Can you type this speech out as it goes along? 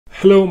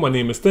Hello, my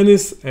name is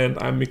Dennis and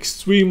I'm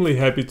extremely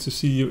happy to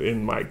see you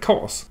in my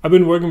course. I've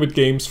been working with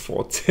games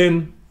for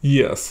 10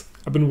 years.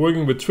 I've been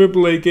working with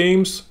AAA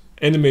games,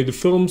 animated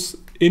films,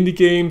 indie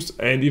games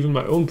and even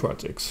my own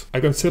projects. I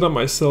consider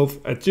myself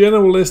a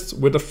generalist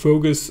with a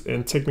focus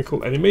in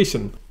technical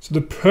animation. So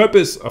the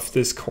purpose of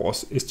this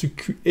course is to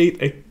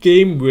create a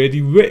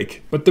game-ready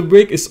rig. But the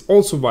rig is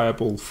also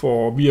viable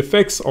for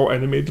VFX or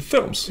animated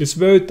films. It's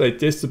very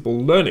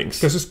digestible learnings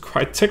because it's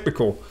quite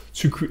technical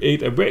to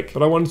create a rig,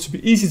 but I want it to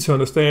be easy to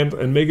understand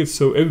and make it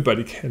so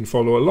everybody can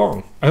follow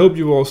along. I hope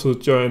you will also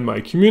join my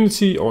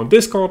community on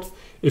Discord.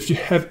 If you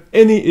have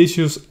any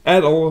issues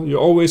at all, you're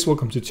always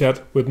welcome to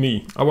chat with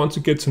me. I want to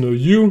get to know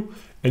you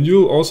and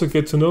you'll also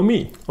get to know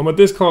me. On my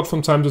Discord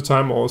from time to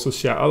time I also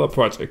share other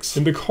projects.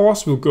 In the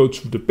course we'll go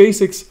through the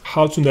basics,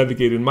 how to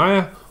navigate in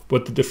Maya,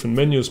 what the different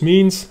menus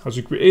means, how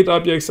to create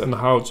objects and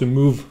how to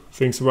move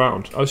things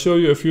around. I'll show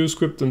you a few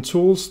scripting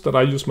tools that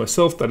I use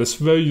myself that is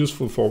very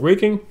useful for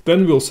rigging.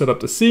 Then we'll set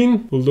up the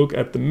scene, we'll look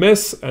at the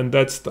mesh and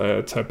that's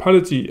the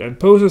typology and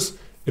poses.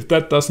 If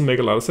that doesn't make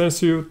a lot of sense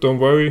to you, don't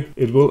worry,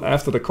 it will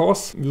after the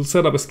course. We'll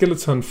set up a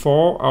skeleton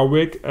for our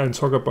rig and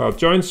talk about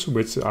joints,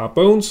 which are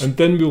bones, and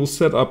then we will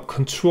set up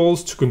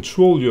controls to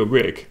control your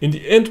rig. In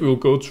the end, we'll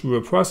go through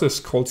a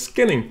process called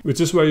skinning, which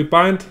is where you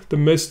bind the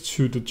mesh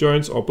to the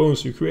joints or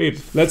bones you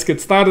create. Let's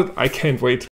get started, I can't wait.